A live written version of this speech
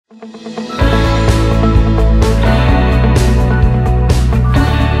అఖిల్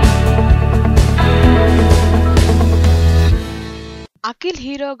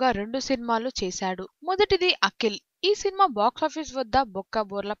హీరోగా 2 సినిమాలు చేశాడు. మొదటిది అఖిల్. ఈ సినిమా బాక్సాఫీస్ వద్ద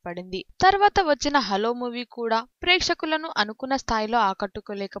బొక్కబోర్లా పడింది. తర్వాత వచ్చిన హలో మూవీ కూడా ప్రేక్షకులను అనుకున్న స్థాయిలో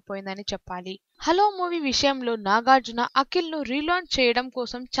ఆకట్టుకోలేకపోయిందని చెప్పాలి. హలో మూవీ విషయంలో నాగార్జున అఖిల్ ను రీలాంచ్ చేయడం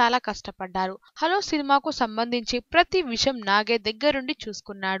కోసం చాలా కష్టపడ్డారు. హలో సినిమాకు సంబంధించి ప్రతి విషయం నాగే దగ్గరుండి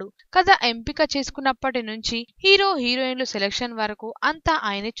చూసుకున్నాడు. కథ ఎంపిక చేసుకున్నప్పటి నుంచి హీరోయిన్లు సెలక్షన్ వరకు అంతా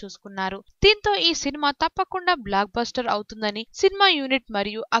ఆయనే చూసుకున్నారు. దీంతో ఈ సినిమా తప్పకుండా బ్లాక్ బస్టర్ అవుతుందని సినిమా యూనిట్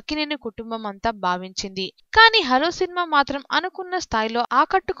మరియు అక్కినేని కుటుంబం అంతా భావించింది. కానీ హలో సినిమా మాత్రం అనుకున్న స్థాయిలో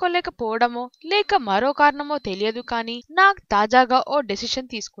ఆకట్టుకోలేకపోవడమో లేక మరో కారణమో తెలియదు. కానీ నాగ్ తాజాగా ఓ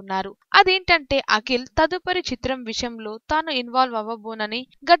డెసిషన్ తీసుకున్నారు. అదేంటంటే అఖిల్ తదుపరి చిత్రం విషయంలో తాను ఇన్వాల్వ్ అవ్వబోనని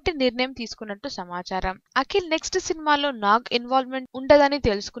గట్టి నిర్ణయం తీసుకున్నట్టు సమాచారం. అఖిల్ నెక్స్ట్ సినిమాలో నాగ్ ఇన్వాల్వ్మెంట్ ఉండదని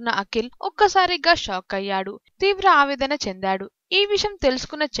తెలుసుకున్న అఖిల్ ఒక్కసారిగా షాక్ అయ్యాడు. తీవ్ర ఆవేదన చెందాడు. ఈ విషయం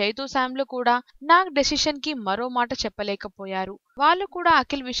తెలుసుకున్న చైతూ శామ్లు కూడా నాగ్ డెసిషన్ కి మరో మాట చెప్పలేకపోయారు. వాళ్ళు కూడా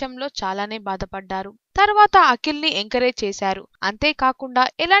అఖిల్ విషయంలో చాలానే బాధపడ్డారు. తర్వాత అఖిల్ ని ఎంకరేజ్ చేశారు. అంతేకాకుండా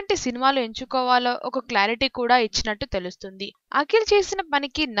ఎలాంటి సినిమాలు ఎంచుకోవాలో ఒక క్లారిటీ కూడా ఇచ్చినట్టు తెలుస్తుంది. అఖిల్ చేసిన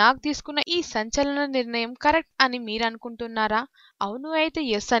పనికి నాగ్ తీసుకున్న ఈ సంచలన నిర్ణయం కరెక్ట్ అని మీరు అనుకుంటున్నారా? అవును అయితే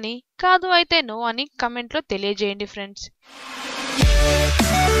ఎస్ అని, కాదు అయితే నో అని కమెంట్ లో తెలియజేయండి ఫ్రెండ్స్.